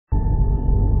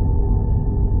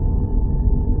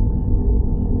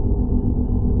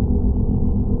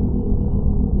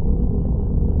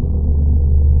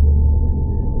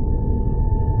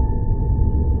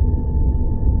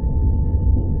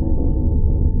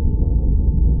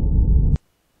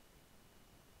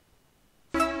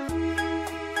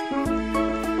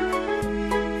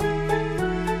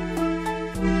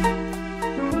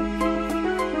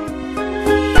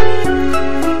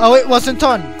Oh, it wasn't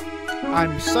on.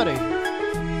 I'm sorry.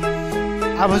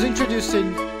 I was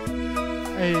introducing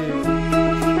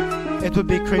it would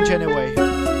be cringe anyway.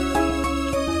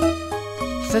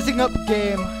 Setting up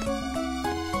game.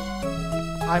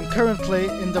 I'm currently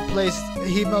in the place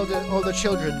he murdered all the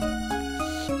children.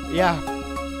 Yeah.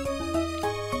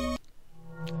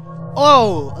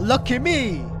 Oh, lucky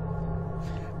me!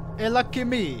 Lucky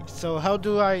me. So how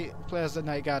do I play as the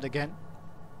night guard again?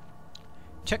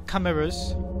 Check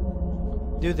cameras.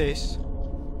 Do this.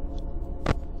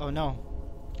 Oh no.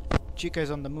 Chica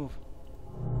is on the move.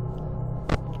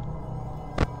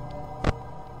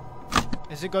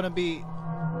 Is it gonna be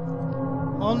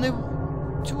only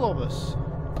 2 of us?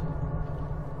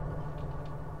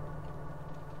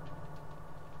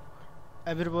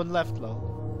 Everyone left, lol.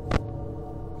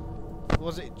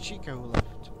 Was it Chica who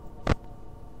left?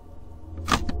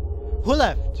 Who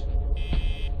left?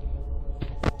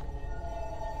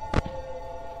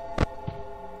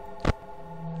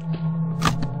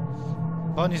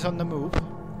 Bonnie's on the move.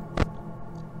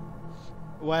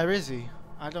 Where is he?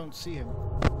 I don't see him.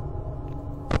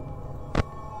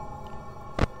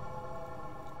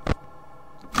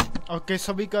 Okay,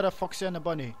 so we got a Foxy and a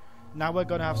Bunny. Now we're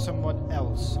gonna have someone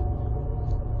else.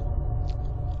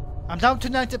 I'm down to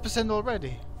 90%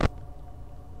 already.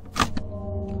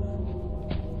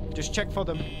 Just check for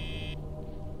them.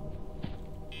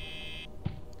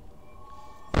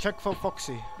 Check for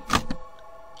Foxy.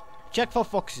 Check for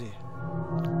Foxy.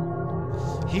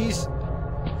 He's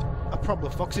a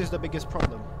problem. Foxy is the biggest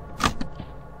problem.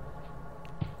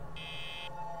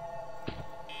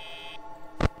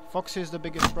 Foxy is the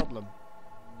biggest problem.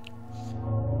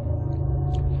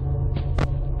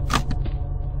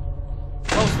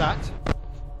 Close that.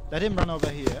 Let him run over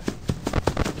here.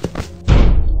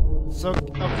 So,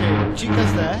 okay,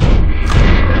 Chica's there.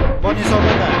 Bonnie's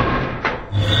over there.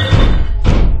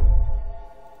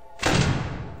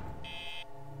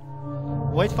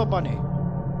 Wait for Bonnie.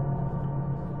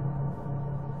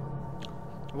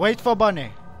 Wait for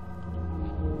Bonnie.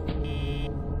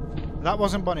 That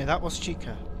wasn't Bonnie, that was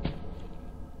Chica.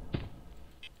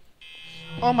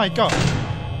 Oh my god.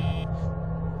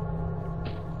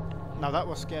 Now that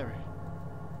was scary.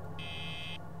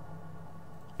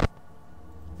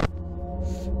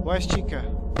 Where's Chica?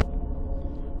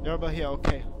 You're over here,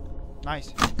 okay.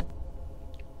 Nice.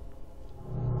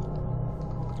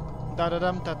 Da da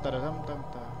dum da da da dum dum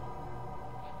da.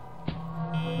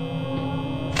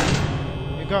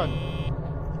 You're gone.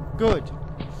 Good.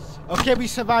 Okay, we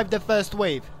survived the first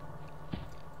wave.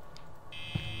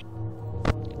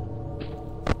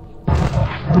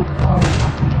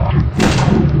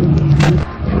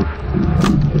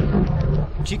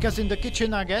 Chica's in the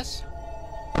kitchen, I guess.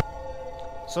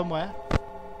 Somewhere.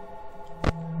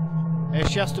 Yeah,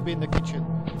 she has to be in the kitchen.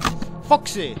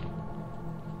 Foxy!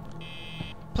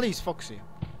 Please, Foxy.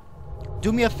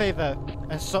 Do me a favor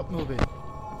and stop moving.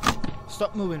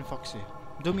 Stop moving, Foxy.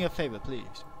 Do me a favor,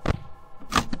 please.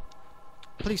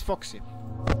 Please, Foxy.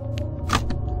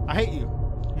 I hate you.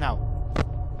 Now.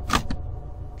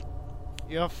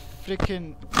 You're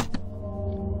freaking...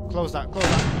 Close that, close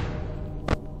that.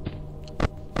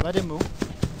 Let him move.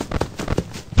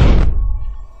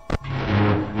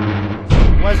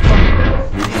 Where's Bonnie?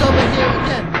 He's over here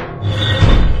again.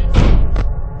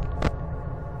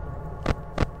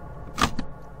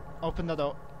 Open the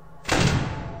door.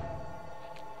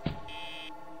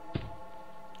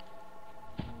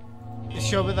 Is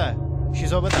she over there?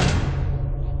 She's over there.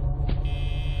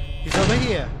 He's over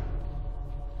here.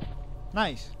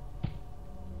 Nice.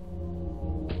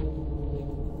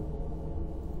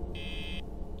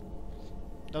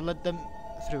 Don't let them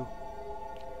through.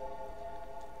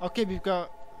 Okay, we've got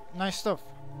nice stuff.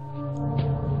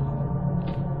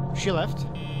 She left.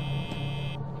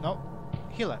 No,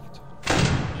 he left.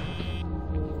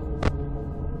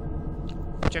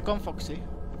 Check on Foxy.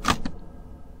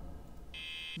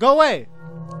 Go away!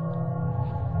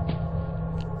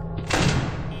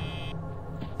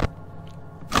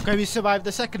 Okay, we survived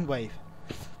the second wave.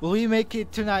 Will we make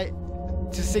it tonight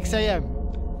to 6 AM?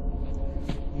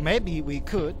 Maybe we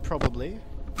could, probably.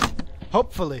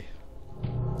 Hopefully.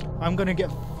 I'm gonna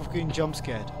get fucking jump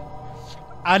scared.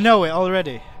 I know it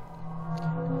already.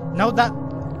 Now that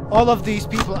all of these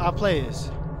people are players.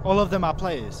 All of them are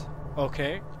players.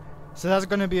 Okay? So that's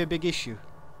gonna be a big issue.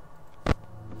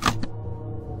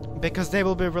 Because they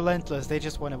will be relentless, they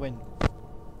just wanna win.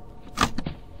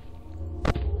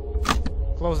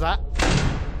 Close that.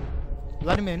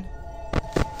 Let him in.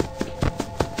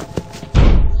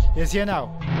 He's here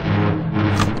now.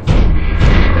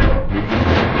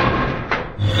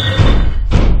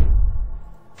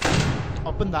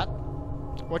 Open that.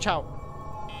 Watch out.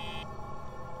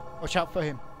 Watch out for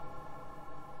him.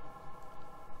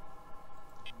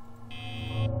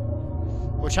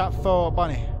 Watch out for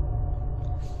Bunny.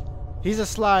 He's a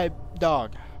sly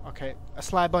dog. Okay, a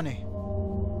sly bunny.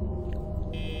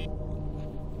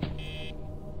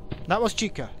 That was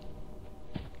Chica.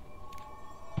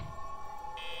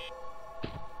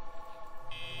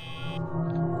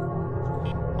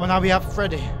 Oh, now we have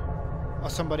Freddy. Or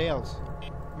somebody else.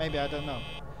 Maybe, I don't know.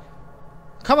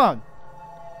 Come on!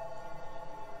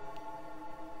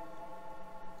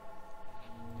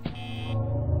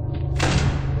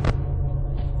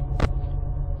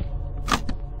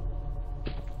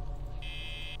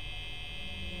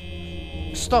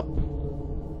 Stop!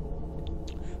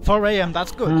 4 AM,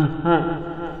 that's good.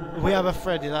 We have a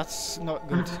Freddy, that's not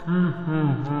good.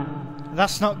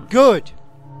 That's not good!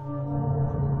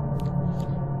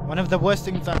 One of the worst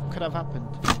things that could have happened.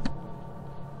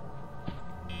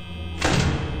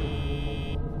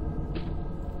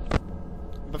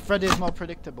 But Freddy is more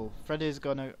predictable. Freddy is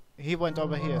gonna... He went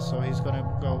over here, so he's gonna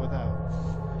go over there.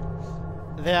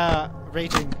 They are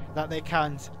raging that they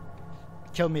can't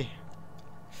kill me.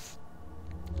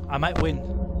 I might win.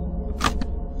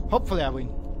 Hopefully I win.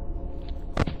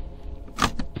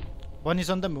 Bonnie's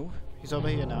on the move. He's over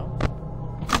here now.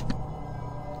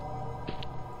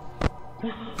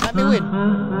 Let me win.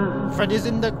 Freddy's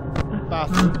in the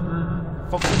bathroom.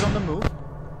 Fox is on the move.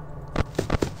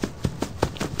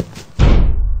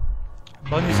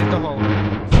 Bonnie's in the hole.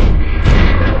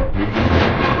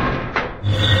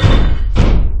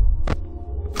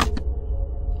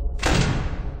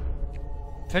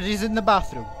 Freddy's in the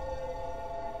bathroom.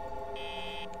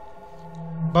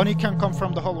 Bonnie can come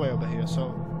from the hallway over here,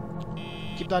 so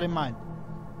keep that in mind.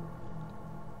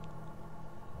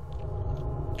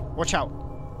 Watch out.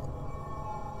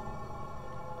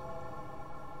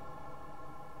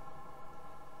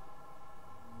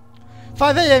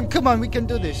 "5 AM, come on, we can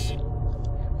do this.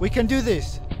 We can do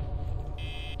this."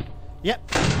 Yep.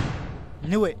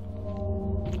 Knew it.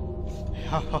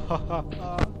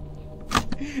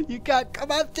 You can't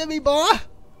come after me, boy.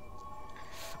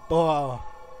 Boy.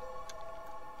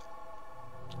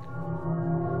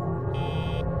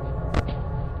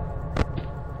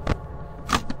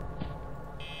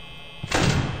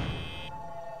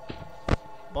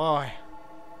 Boy.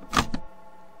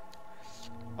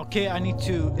 Okay, I need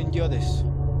to endure this.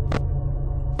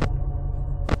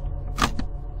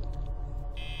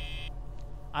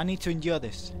 I need to endure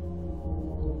this.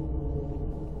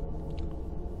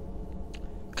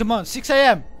 Come on, 6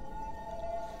 AM.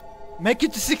 Make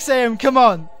it to 6 AM, come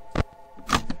on.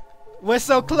 We're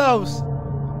so close.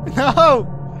 No.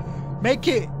 Make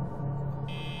it.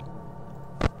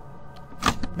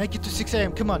 Make it to 6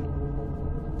 AM, come on.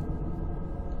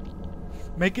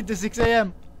 Make it to 6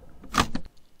 AM.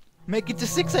 Make it to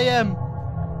 6 AM.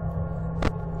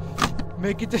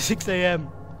 Make it to 6 AM.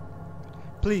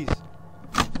 Please.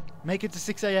 Make it to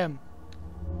 6 AM.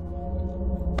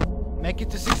 Make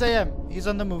it to 6 AM. He's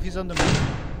on the move, he's on the move.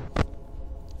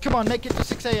 Come on, make it to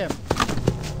 6 AM.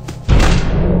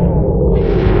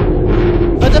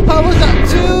 But the power's at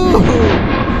 2!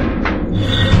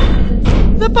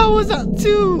 The power's at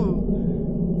 2!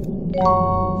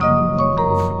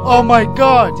 Oh my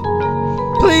god!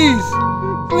 Please!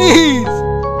 Please!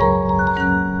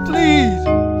 Please!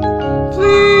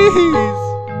 Please!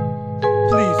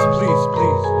 Please, please,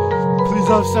 please. Please,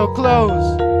 I'm so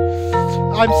close.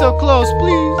 I'm so close,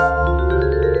 please.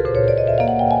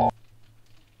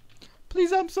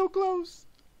 Please, I'm so close.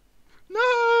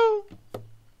 No!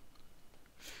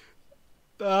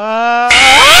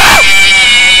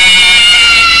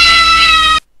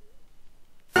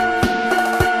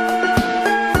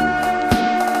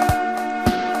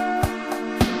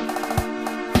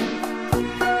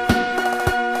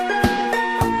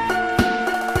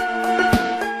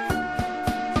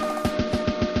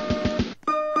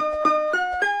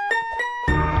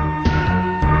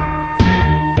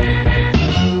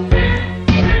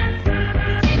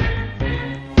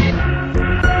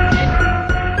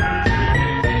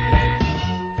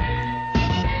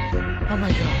 Oh my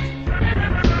god.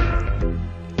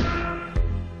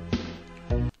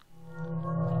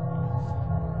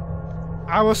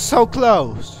 I was so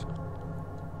close.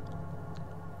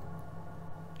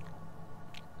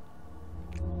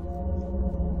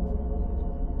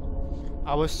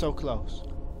 I was so close.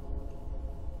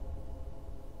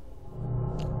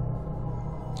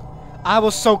 I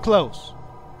was so close.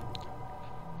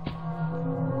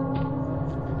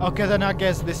 Okay, then I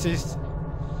guess this is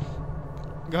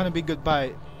gonna be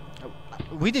goodbye.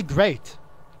 We did great.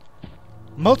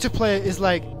 Multiplayer is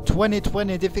like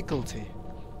 2020 difficulty.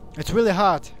 It's really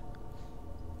hard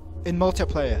in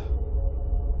multiplayer.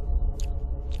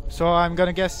 So I'm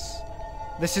gonna guess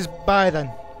this is bye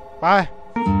then. Bye.